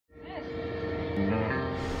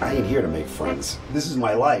I ain't here to make friends. This is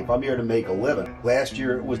my life. I'm here to make a living. Last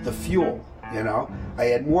year it was the fuel, you know? I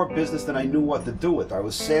had more business than I knew what to do with. I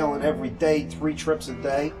was sailing every day, 3 trips a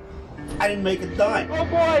day. I didn't make a dime. Oh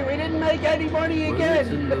boy, we didn't make any money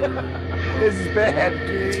again. This is bad.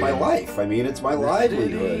 It's my life. I mean, it's my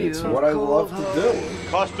livelihood. It's what I love to do.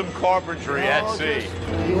 Custom carpentry at sea.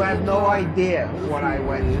 You have no idea what I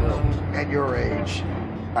went through at your age.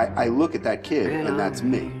 I look at that kid, and that's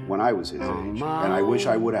me when I was his age. And I wish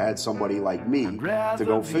I would have had somebody like me to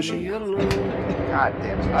go fishing with. God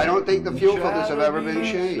damn it. I don't think the fuel filters have ever been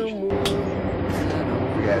changed.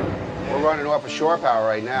 Forget it. We're running off of shore power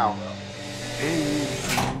right now.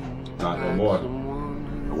 Not no more.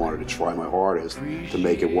 I wanted to try my hardest to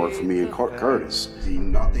make it work for me and Curtis. See,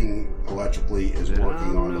 nothing electrically is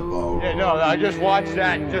working on the boat. Yeah, no, I just watched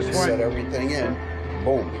that and just Set went. everything in,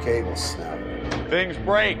 boom, the cable's snapped. Things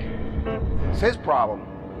break. It's his problem.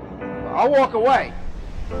 I'll walk away.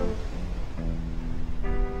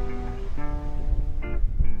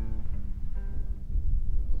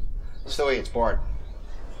 Stewie, it's Bart.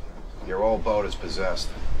 Your old boat is possessed.